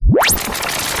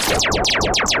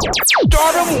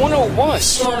Stardom 101.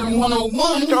 Stardom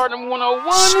 101. Stardom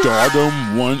 101.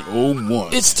 Stardom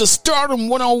 101. It's the Stardom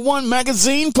 101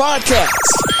 magazine podcast.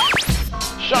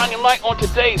 Shining light on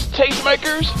today's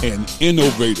tastemakers and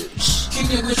innovators.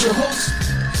 Kicking it with your host,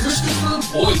 Christopher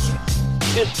Boykin.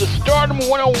 It's the Stardom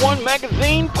 101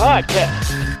 magazine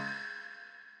podcast.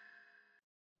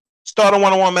 Stardom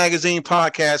 101 magazine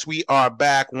podcast. We are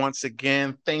back once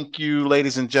again. Thank you,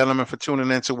 ladies and gentlemen, for tuning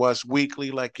in to us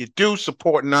weekly like you do,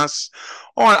 supporting us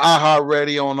on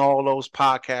iHeartRadio, on all those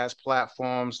podcast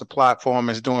platforms. The platform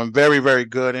is doing very, very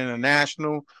good.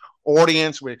 International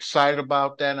audience. We're excited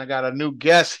about that. And I got a new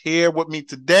guest here with me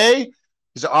today.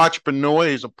 He's an entrepreneur.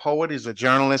 He's a poet. He's a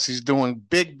journalist. He's doing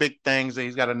big, big things.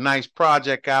 He's got a nice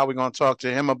project out. We're going to talk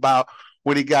to him about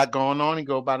what he got going on. He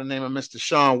go by the name of Mr.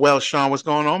 Sean Wells. Sean, what's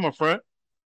going on, my friend?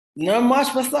 Not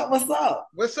much. What's up? What's up?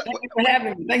 What's up? Thank you for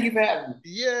having me. Thank you for having me.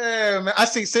 Yeah, man. I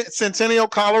see Centennial,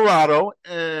 Colorado.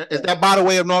 Is that by the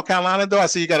way of North Carolina, though? I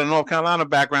see you got a North Carolina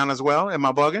background as well. Am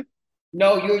I bugging?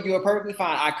 No, you're perfectly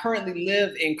fine. I currently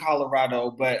live in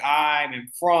Colorado, but I'm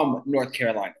from North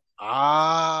Carolina.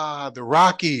 Ah, the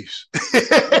Rockies.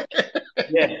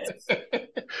 Yes.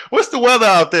 What's the weather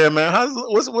out there, man?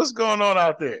 What's going on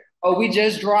out there? Oh, we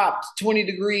just dropped 20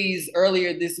 degrees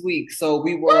earlier this week. So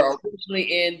we were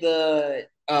originally in the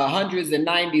hundreds and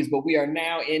 90s, but we are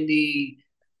now in the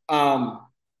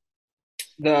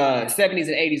 70s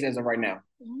and 80s as of right now.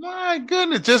 My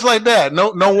goodness, just like that.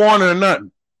 No warning or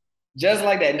nothing. Just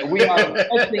like that. We are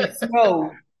expecting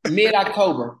snow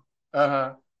mid-October.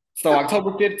 Uh-huh. So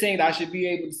October 15th, I should be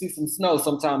able to see some snow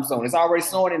sometime soon. It's already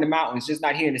snowing in the mountains, just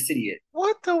not here in the city yet.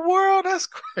 What the world? That's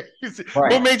crazy.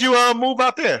 Right. What made you move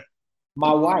out there?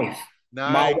 My wife.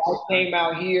 Nice. My wife came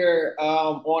out here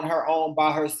on her own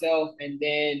by herself, and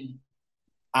then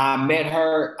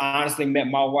I honestly met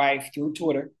my wife through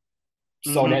Twitter.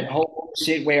 So that whole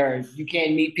shit where you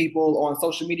can't meet people on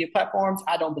social media platforms,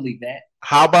 I don't believe that.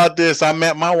 How about this? I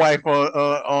met my wife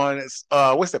on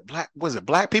what's it?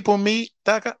 Black People Meet?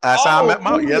 That's how I met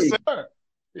my wife. Yes, sir.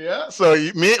 Yeah. So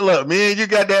me and you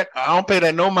got that. I don't pay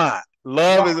that no mind.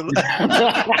 Love is.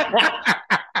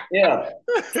 Yeah.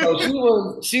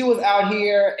 So she was out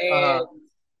here,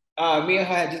 and me and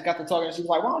her had just got to talking. And she was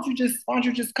like, "Why don't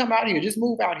you just come out here? Just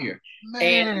move out here."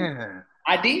 Man. And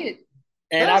I did,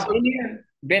 and I've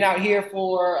been out here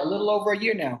for a little over a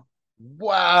year now.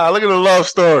 Wow! Look at the love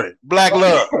story, black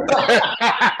love.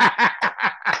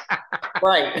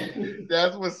 Right.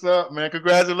 That's what's up, man.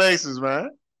 Congratulations,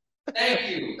 man. Thank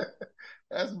you.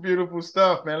 That's beautiful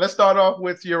stuff, man. Let's start off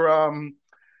with your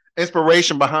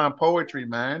inspiration behind poetry,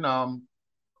 man.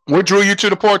 What drew you to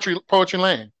the poetry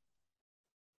lane?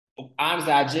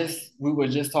 Honestly, we were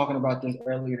just talking about this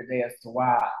earlier today as to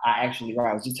why I actually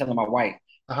write. I was just telling my wife.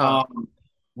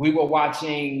 We were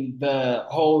watching the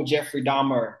whole Jeffrey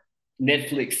Dahmer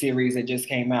Netflix series that just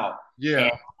came out. Yeah.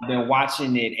 And I've been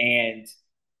watching it, and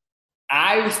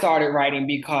I started writing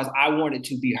because I wanted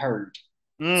to be heard.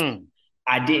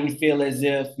 I didn't feel as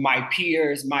if my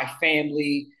peers, my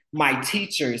family, my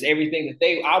teachers, everything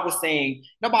that I was saying,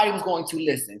 nobody was going to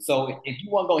listen. So if you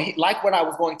weren't going to like what I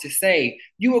was going to say,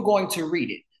 you were going to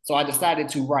read it. So I decided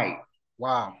to write.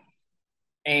 Wow.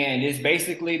 And it's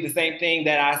basically the same thing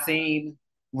that I seen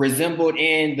resembled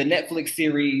in the Netflix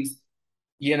series.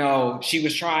 You know, she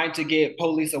was trying to get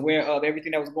police aware of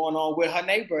everything that was going on with her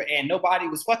neighbor, and nobody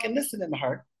was fucking listening to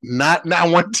her. Not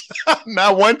one time.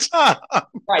 Not one time.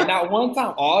 Right, not one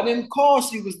time. All them calls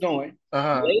she was doing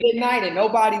late at night, and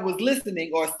nobody was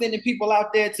listening or sending people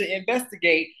out there to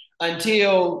investigate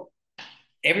until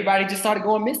everybody just started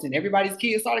going missing. Everybody's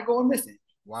kids started going missing.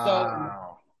 Wow.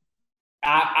 So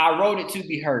I wrote it to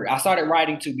be heard. I started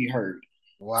writing to be heard.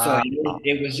 Wow. So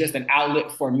it was just an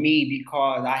outlet for me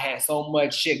because I had so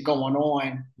much shit going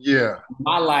on in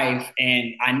my life,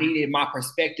 and I needed my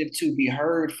perspective to be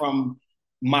heard from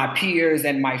my peers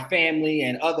and my family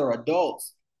and other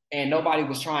adults. And nobody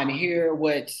was trying to hear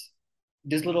what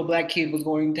this little black kid was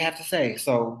going to have to say.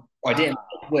 So, or didn't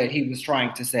like what he was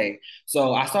trying to say.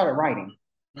 So I started writing.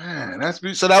 Man,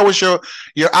 so that was your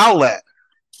outlet.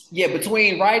 Yeah,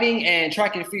 between writing and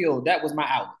track and field, that was my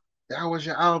outlet. That was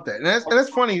your outlet. And that's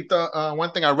funny.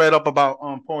 One thing I read up about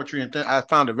poetry and I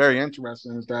found it very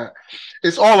interesting is that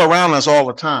it's all around us all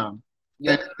the time.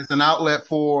 Yeah. It's an outlet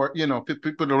for,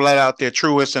 people to let out their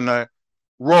truest and their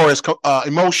rawest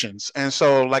emotions. And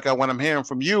so like what I'm hearing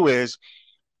from you is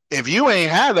if you ain't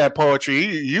had that poetry,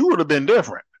 you would have been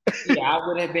different. Yeah, I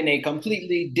would have been a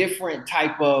completely different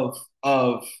type of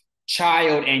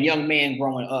child and young man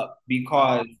growing up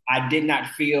because I did not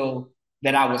feel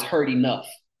that I was heard enough.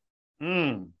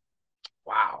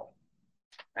 Wow.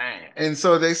 Dang. And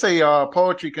so they say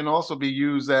poetry can also be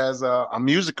used as a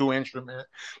musical instrument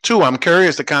too. I'm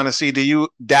curious to kind of see, do you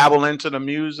dabble into the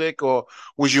music, or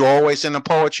was you always in the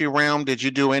poetry realm? Did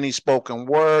you do any spoken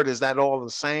word? Is that all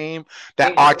the same?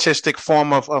 That artistic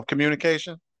form of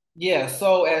communication? Yeah,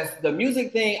 so as the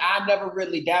music thing, I never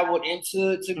really dabbled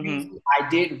into music. I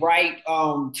did write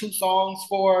 2 songs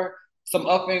for some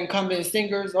up and coming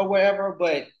singers or whatever,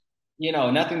 but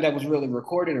nothing that was really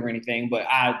recorded or anything. But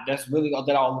that's really all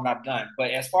that I've done.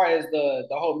 But as far as the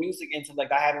whole music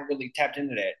intellect, I haven't really tapped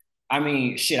into that. I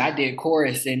mean, shit, I did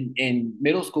chorus in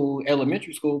middle school,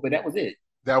 elementary school, but that was it.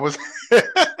 That was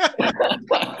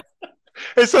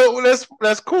And so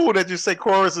that's cool that you say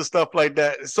chorus and stuff like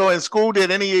that. So in school, did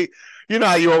any,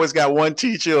 how you always got one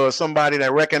teacher or somebody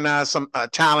that recognized some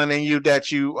talent in you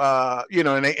that you,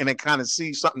 and they kind of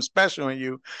see something special in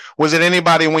you. Was it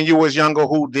anybody when you was younger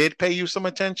who did pay you some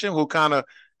attention, who kind of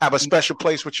have a special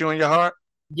place with you in your heart?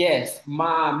 Yes,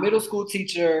 my middle school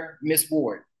teacher, Miss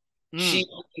Ward, she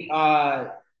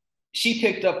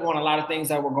picked up on a lot of things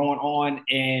that were going on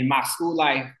in my school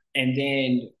life, and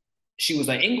then she was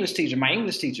my English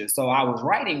teacher. So I was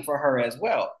writing for her as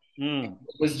well. It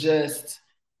was just,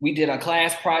 we did a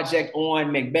class project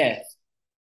on Macbeth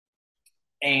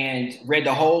and read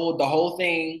the whole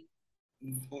thing.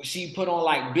 She put on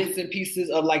like bits and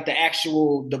pieces of like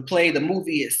the play, the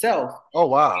movie itself. Oh,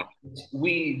 wow.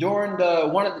 During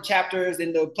one of the chapters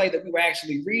in the play that we were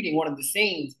actually reading, one of the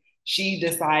scenes, she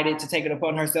decided to take it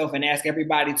upon herself and ask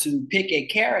everybody to pick a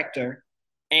character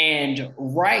and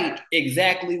write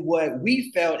exactly what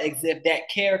we felt as if that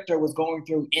character was going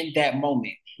through in that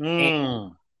moment.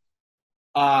 And,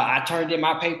 I turned in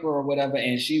my paper or whatever,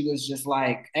 and she was just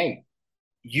like, hey,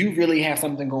 you really have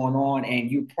something going on, and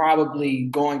you're probably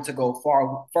going to go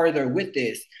further with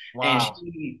this. Wow.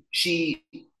 And she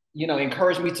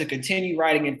encouraged me to continue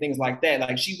writing and things like that.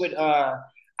 Like she would, I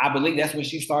believe that's when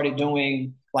she started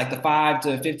doing like the 5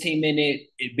 to 15 minute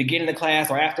beginning of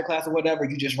class or after class or whatever.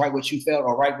 You just write what you felt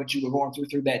or write what you were going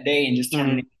through that day, and just turn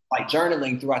it into like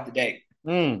journaling throughout the day.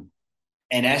 And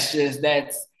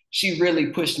she really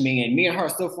pushed me, and me and her are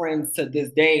still friends to this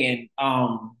day.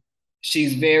 And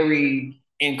she's very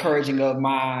encouraging of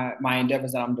my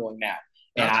endeavors that I'm doing now.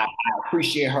 And I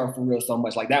appreciate her for real so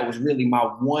much. Like that was really my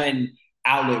one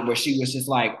outlet where she was just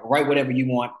like, write whatever you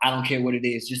want. I don't care what it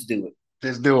is. Just do it.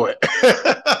 Just do it.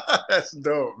 That's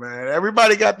dope, man.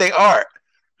 Everybody got their art.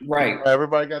 Right.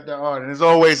 Everybody got their art. And there's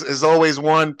always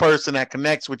one person that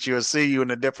connects with you or see you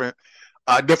in a different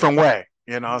way.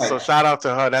 Right. So shout out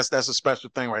to her. That's a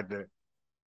special thing right there.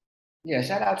 Yeah,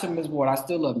 shout out to Ms. Ward. I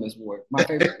still love Ms. Ward. My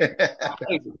favorite.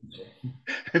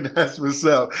 That's what's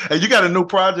up. And you got a new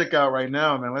project out right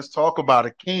now, man. Let's talk about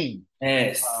it, King.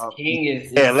 Yes, King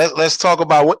is. Yeah, let's talk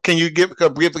about what. Can you give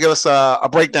us a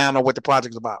breakdown of what the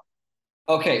project's about?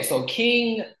 Okay, so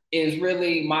King is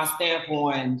really my stamp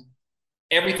on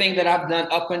everything that I've done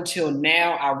up until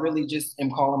now. I really just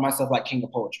am calling myself like King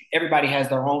of Poetry. Everybody has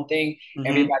their own thing.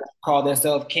 Everybody call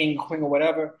themselves King, Queen, or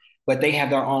whatever, but they have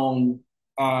their own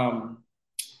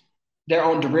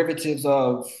derivatives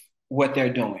of what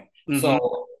they're doing.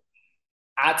 So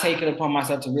I take it upon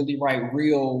myself to really write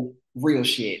real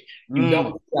shit. You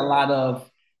don't see a lot of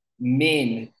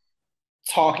men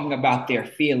talking about their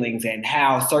feelings and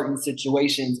how certain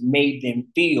situations made them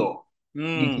feel.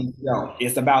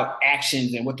 It's about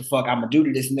actions and what the fuck I'm gonna do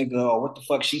to this nigga, or what the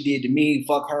fuck she did to me,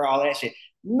 fuck her, all that shit.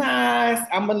 Nice.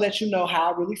 I'm gonna let you know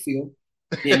how I really feel.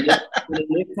 And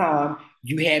this time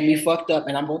you had me fucked up,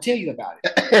 and I'm gonna tell you about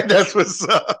it. That's what's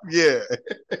up. Yeah.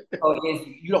 So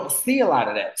you don't see a lot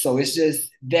of that. So it's just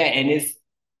that, and it's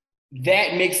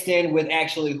that mixed in with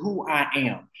actually who I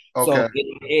am. Okay.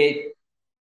 So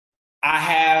I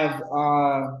have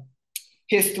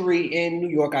history in New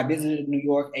York. I visited New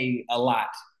York a lot,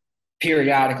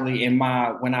 periodically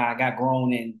when I got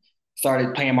grown and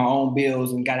started paying my own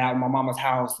bills and got out of my mama's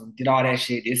house and did all that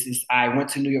shit. I went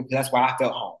to New York because that's where I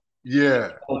felt home.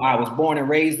 Yeah. So I was born and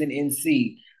raised in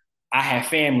NC. I have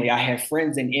family. I have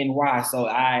friends in NY. So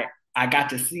I got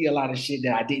to see a lot of shit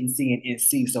that I didn't see in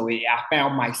NC. So I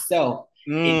found myself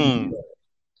in New York.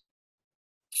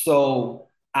 So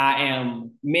I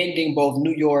am mending both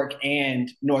New York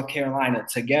and North Carolina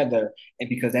together, and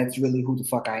because that's really who the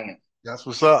fuck I am. That's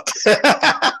what's up.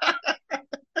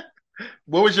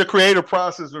 What was your creative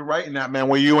process with writing that, man?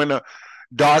 Were you in a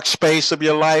dark space of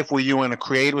your life? Were you in a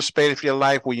creative space of your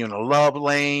life? Were you in a love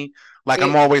lane?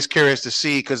 I'm always curious to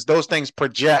see, because those things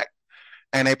project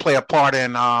and they play a part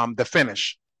in the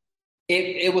finish.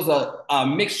 It was a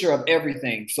mixture of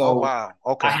everything. So wow.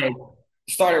 Okay. I had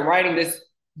started writing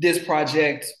this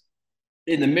project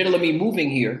in the middle of me moving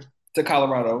here to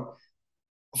Colorado.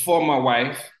 for my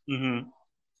wife. Mm-hmm.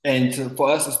 And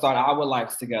for us to start our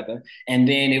lives together. And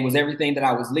then it was everything that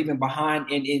I was leaving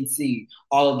behind in NC,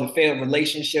 all of the failed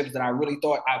relationships that I really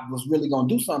thought I was really going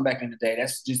to do something back in the day.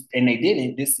 That's just, and they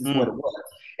didn't. This is what it was.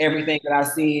 Everything that I've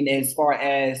seen as far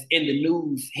as in the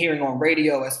news, hearing on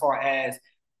radio, as far as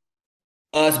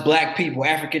us black people,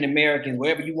 African Americans,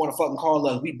 whatever you want to fucking call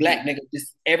us, we black niggas,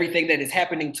 just everything that is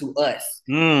happening to us,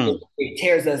 it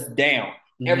tears us down.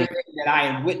 Everything that I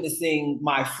am witnessing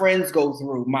my friends go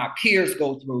through, my peers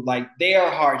go through, like their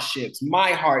hardships,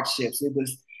 my hardships.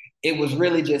 It was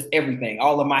really just everything.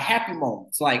 All of my happy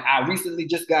moments. Like I recently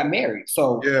just got married.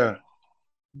 So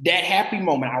that happy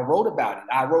moment, I wrote about it.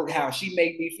 I wrote how she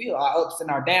made me feel, our ups and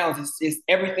our downs. It's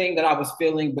everything that I was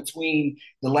feeling between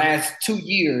the last 2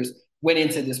 years went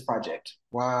into this project.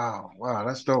 Wow,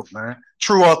 that's dope, man.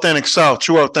 True authentic self,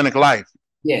 true authentic life.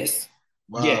 Yes.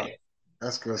 Wow. Yeah.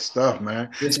 That's good stuff,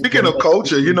 man. Speaking of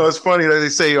culture, it's funny that they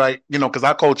say, like, because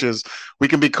our cultures, we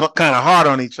can be kind of hard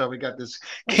on each other. We got this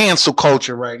cancel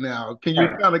culture right now. Can you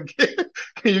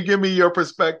can you give me your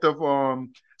perspective on,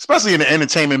 especially in the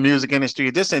entertainment music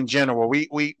industry, just in general?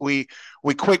 We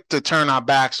quick to turn our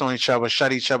backs on each other,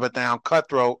 shut each other down,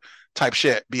 cutthroat type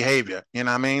shit behavior. You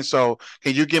know what I mean? So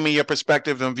can you give me your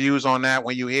perspective and views on that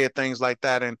when you hear things like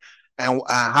that, and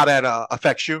how that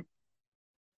affects you?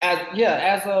 As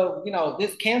a,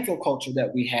 this cancel culture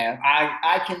that we have,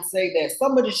 I can say that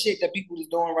some of the shit that people is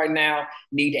doing right now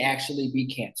need to actually be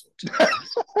canceled.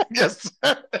 Yes.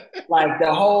 Like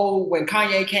the whole, when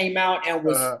Kanye came out and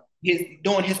was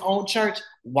doing his own church,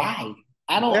 why?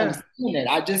 I don't understand that.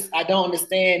 I don't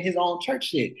understand his own church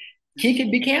shit. He can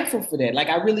be canceled for that. Like,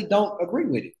 I really don't agree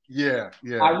with it. Yeah.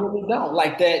 I really don't.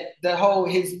 Like that,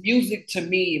 his music, to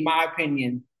me, in my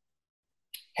opinion,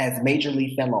 has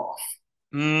majorly fell off.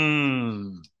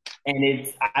 And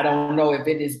I don't know if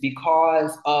it is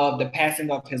because of the passing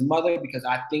of his mother, because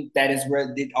I think that is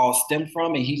where it all stemmed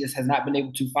from, and he just has not been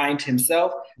able to find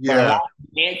himself. But a lot of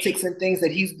antics and things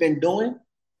that he's been doing,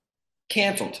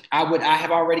 canceled. I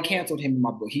have already canceled him in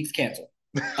my book. He's canceled.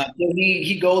 Until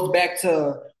he goes back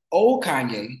to old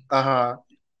Kanye.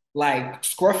 Like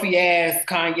scruffy ass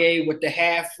Kanye with the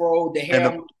half fro, the hair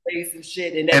on the face and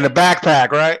shit. And the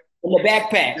backpack, right? In the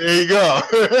backpack. There you go.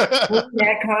 Bring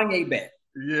that Kanye back.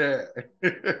 Yeah.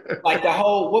 Like the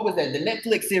whole, what was that? The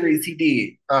Netflix series he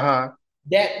did.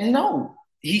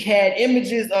 He had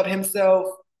images of himself,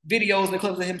 videos and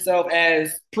clips of himself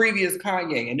as previous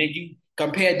Kanye. And then you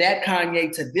compare that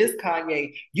Kanye to this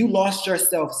Kanye, you lost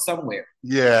yourself somewhere.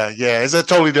 Yeah. It's a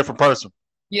totally different person.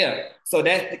 Yeah. So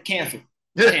that's the cancel.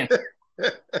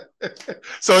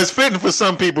 So it's fitting for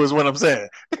some people is what I'm saying.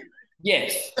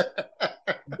 Yes.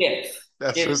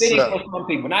 That's it's fitting for some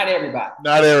people, not everybody.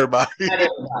 Not everybody.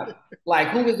 Like,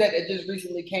 who was that just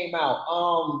recently came out?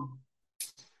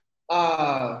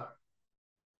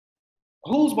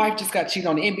 Whose wife just got cheated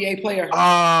on? The NBA player?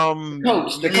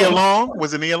 The Nia Long?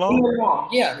 Was it Nia Long? Nia Long,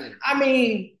 yeah. I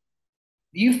mean,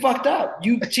 you fucked up.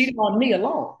 You cheated on Nia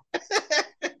Long.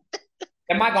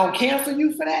 Am I gonna cancel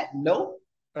you for that? No.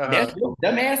 That's your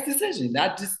dumbass decision.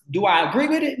 Do I agree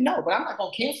with it? No, but I'm not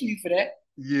gonna cancel you for that.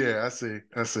 Yeah, I see.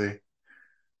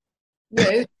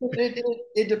 Yeah,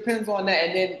 it depends on that.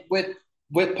 And then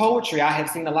with poetry, I have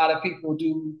seen a lot of people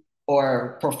do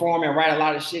or perform and write a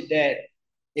lot of shit that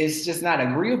is just not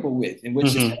agreeable with, and which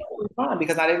is totally fine,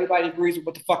 because not everybody agrees with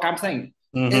what the fuck I'm saying.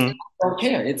 I don't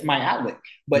care. It's my outlet.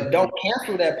 But don't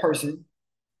cancel that person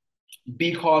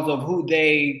because of who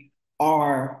they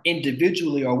are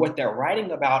individually or what they're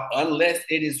writing about, unless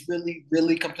it is really,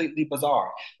 really completely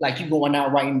bizarre. Like you going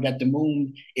out writing that the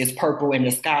moon is purple and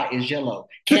the sky is yellow.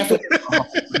 Cancel it. I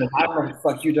don't know what the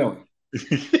fuck you doing.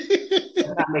 It's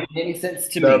not making any sense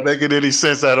to me. Not making any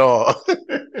sense at all.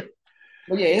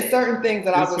 But yeah, it's certain things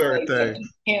that I would say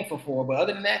cancel for. But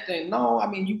other than that, then no, I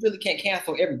mean, you really can't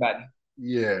cancel everybody.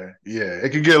 Yeah.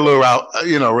 It can get a little a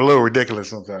little ridiculous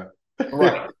sometimes.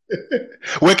 Right.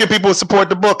 Where can people support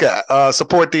the book at?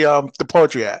 Support the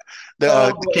poetry at?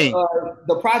 The King.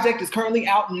 The project is currently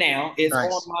out now. It's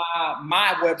on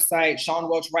my website,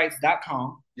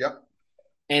 SeanWelchWrites.com. Yep.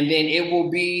 And then it will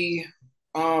be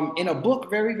in a book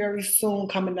very, very soon,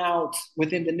 coming out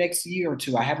within the next year or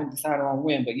two. I haven't decided on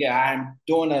when, but yeah, I'm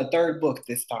doing a third book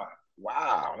this time.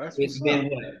 Wow, it's been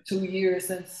 2 years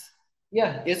since.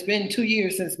 Yeah, it's been 2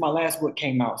 years since my last book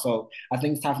came out, so I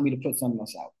think it's time for me to put something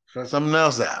else out. Put something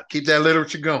else out. Keep that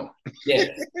literature going. Yeah.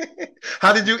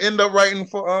 How did you end up writing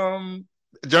for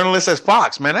journalists at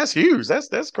Fox? Man, that's huge.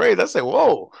 That's crazy. I said,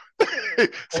 whoa. This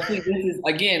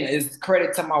is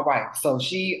credit to my wife. So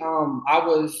she, I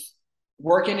was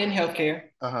working in healthcare.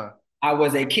 I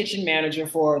was a kitchen manager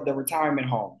for the retirement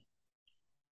home.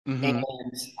 And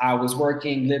I was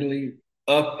working literally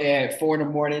up at 4 in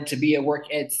the morning to be at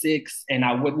work at 6, and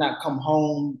I would not come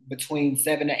home between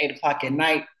 7 and 8 o'clock at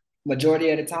night majority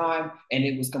of the time, and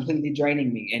it was completely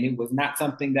draining me, and it was not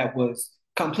something that was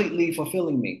completely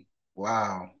fulfilling me.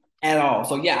 Wow. At all.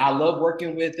 So yeah, I love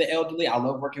working with the elderly. I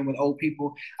love working with old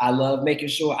people. I love making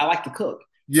sure I like to cook.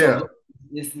 Yeah. So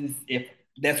this is if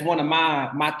that's one of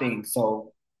my things.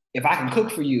 So if I can cook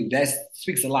for you, that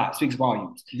speaks a lot, speaks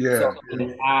volumes. Yeah. So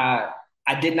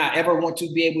I did not ever want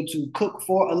to be able to cook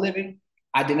for a living.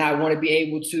 I did not want to be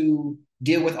able to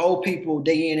deal with old people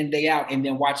day in and day out and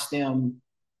then watch them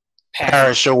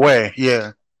perish away.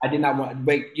 Yeah. I did not want,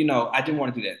 but I didn't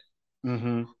want to do that.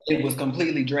 It was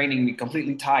completely draining me,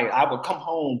 completely tired. I would come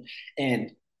home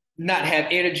and not have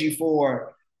energy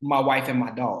for my wife and my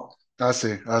dog. I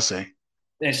see.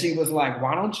 And she was like,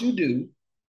 why don't you do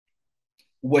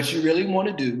what you really want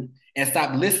to do and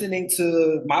stop listening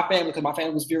to my family? Because my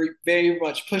family was very, very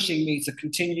much pushing me to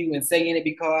continue and saying it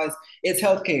because it's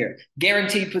healthcare,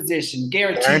 guaranteed position,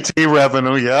 guaranteed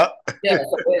revenue. Yeah. Yeah.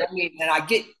 So, and I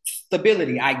get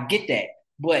stability. I get that.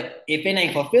 But if it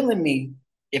ain't fulfilling me,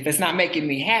 if it's not making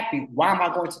me happy, why am I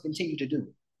going to continue to do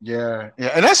it? Yeah,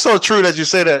 and that's so true that you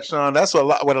say that, Sean. That's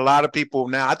what a lot of people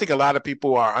now. I think a lot of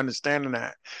people are understanding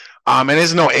that. And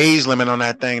there's no age limit on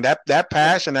that thing. That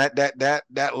passion,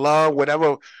 that love,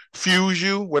 whatever fuels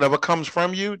you, whatever comes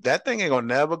from you, that thing ain't gonna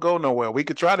never go nowhere. We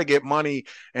could try to get money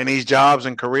in these jobs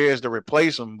and careers to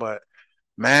replace them, but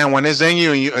man, when it's in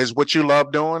you and it's what you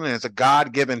love doing, and it's a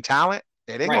God-given talent,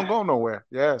 it ain't gonna go nowhere.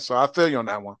 Yeah, so I feel you on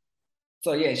that one.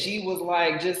 So yeah, she was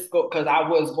like, just go, because I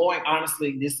was going,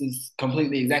 honestly, this is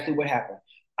completely exactly what happened.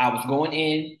 I was going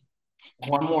in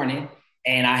one morning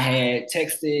and I had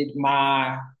texted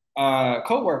my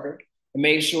coworker and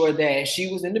made sure that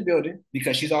she was in the building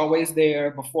because she's always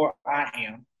there before I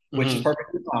am, which is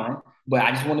perfectly fine. But I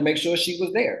just wanted to make sure she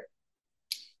was there.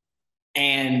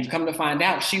 And come to find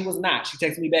out, she was not. She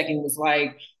texted me back and was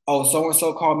like, oh,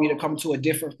 so-and-so called me to come to a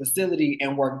different facility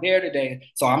and work there today.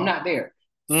 So I'm not there.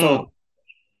 So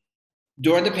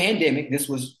during the pandemic, this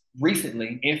was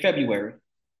recently in February,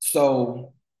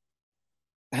 so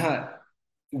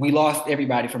we lost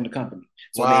everybody from the company.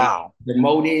 So they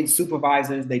demoted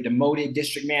supervisors, they demoted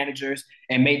district managers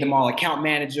and made them all account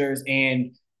managers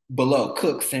and below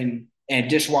cooks and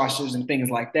dishwashers and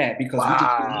things like that because we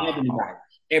just didn't have anybody.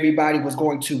 Everybody was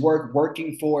going to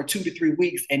working for 2 to 3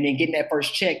 weeks and then getting that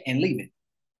first check and leaving.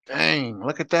 Dang,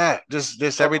 look at that.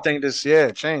 Everything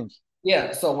changed.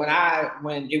 Yeah, so when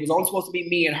it was only supposed to be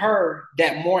me and her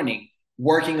that morning,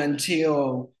 working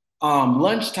until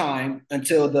lunchtime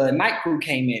until the night crew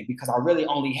came in because I really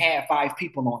only had 5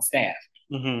 people on staff,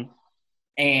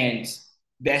 and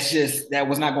that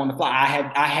was not going to fly.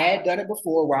 I had done it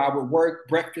before where I would work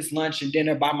breakfast, lunch, and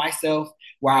dinner by myself,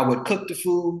 where I would cook the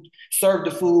food, serve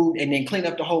the food, and then clean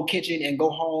up the whole kitchen and go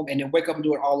home and then wake up and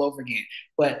do it all over again.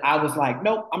 But I was like,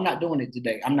 nope, I'm not doing it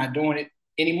today. I'm not doing it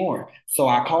anymore. So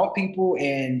I called people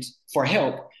for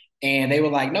help, and they were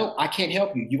like, "No, I can't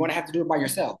help you. You're going to have to do it by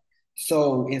yourself."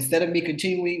 So instead of me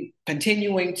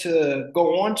continuing to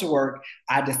go on to work,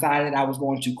 I decided I was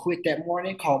going to quit that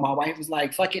morning. Called my wife, was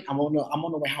like, "Fuck it, I'm on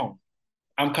the way home.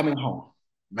 I'm coming home."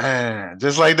 Man,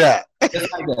 just like that.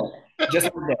 Just like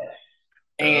that.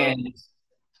 And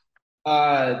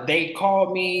they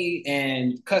called me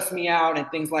and cussed me out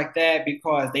and things like that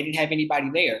because they didn't have anybody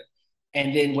there.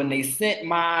 And then when they sent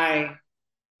my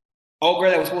old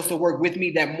girl that was supposed to work with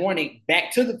me that morning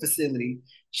back to the facility,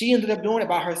 she ended up doing it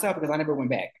by herself because I never went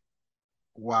back.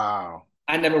 Wow.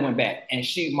 I never went back. And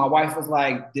my wife was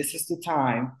like, this is the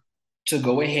time to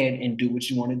go ahead and do what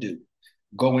you want to do.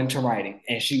 Go into writing.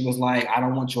 And she was like, I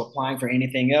don't want you applying for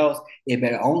anything else. It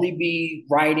better only be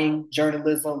writing,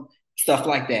 journalism, stuff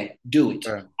like that. Do it.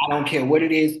 Right. I don't care what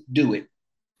it is, do it.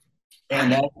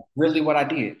 And that's really what I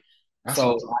did.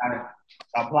 So I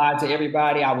applied to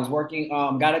everybody. I was working,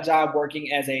 got a job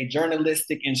working as a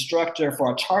journalistic instructor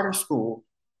for a charter school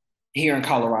here in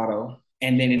Colorado.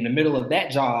 And then in the middle of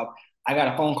that job, I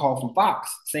got a phone call from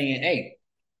Fox saying, hey,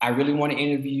 I really want to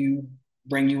interview you,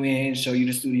 bring you in, show you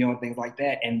the studio and things like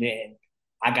that. And then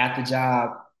I got the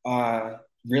job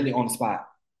really on the spot.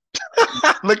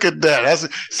 Look at that.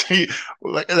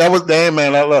 That was damn,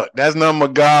 man. Look, that's nothing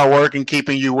but God working,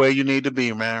 keeping you where you need to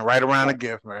be, man. Right around the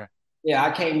gift, man. Yeah,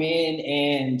 I came in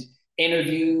and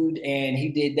interviewed, and he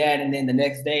did that. And then the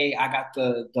next day, I got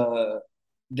the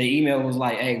email was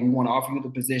like, "Hey, we want to offer you the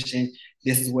position.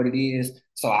 This is what it is."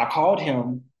 So I called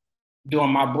him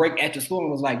during my break at the school and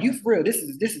was like, "You for real? This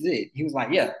is it?" He was like,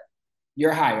 "Yeah."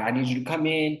 you're hired. I need you to come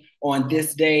in on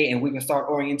this day and we can start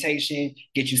orientation,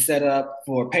 get you set up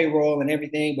for payroll and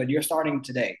everything, but you're starting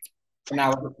today. And I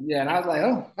was like,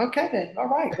 oh, okay then. All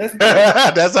right. Let's do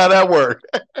it. That's how that works.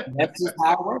 That's just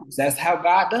how it works. That's how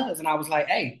God does. And I was like,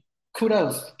 hey,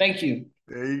 kudos. Thank you.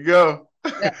 There you go.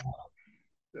 Yeah.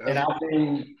 And I've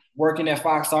been working at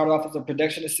Fox, started off as a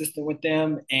production assistant with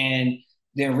them, and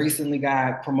then recently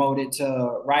got promoted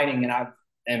to writing, and I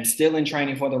am still in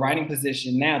training for the writing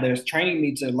position now. There's training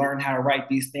me to learn how to write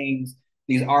these things,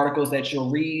 these articles that you'll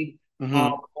read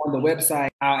on the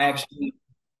website. I'll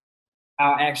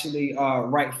actually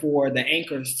write for the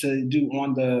anchors to do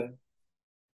on the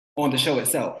show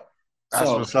itself. That's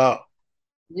what's up.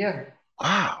 Yeah.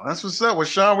 Wow, that's what's up. Well,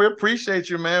 Sean, we appreciate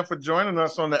you, man, for joining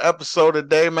us on the episode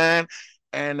today, man.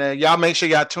 And y'all make sure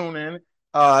y'all tune in.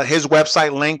 His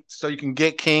website link so you can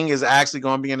get King is actually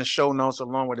going to be in the show notes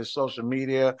along with his social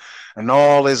media and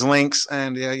all his links.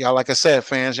 And y'all, like I said,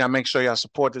 fans, y'all make sure y'all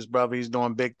support this brother. He's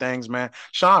doing big things, man.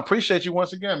 Sean, appreciate you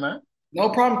once again, man. No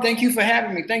problem. Thank you for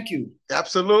having me. Thank you.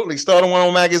 Absolutely. Stardom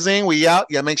 101 Magazine. We out.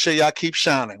 Y'all make sure y'all keep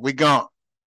shining. We gone.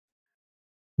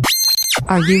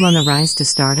 Are you on the rise to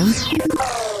stardom?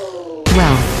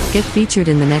 Well, get featured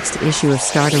in the next issue of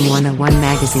Stardom 101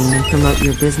 Magazine and promote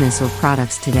your business or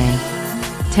products today.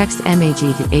 Text MAG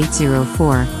to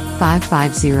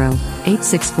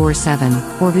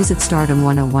 804-550-8647 or visit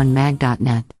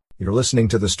stardom101mag.net. You're listening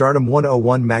to the Stardom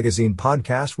 101 Magazine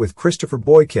podcast with Christopher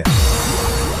Boykin.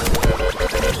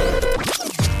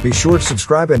 Be sure to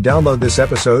subscribe and download this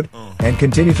episode, and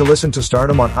continue to listen to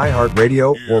Stardom on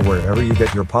iHeartRadio or wherever you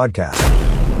get your podcasts.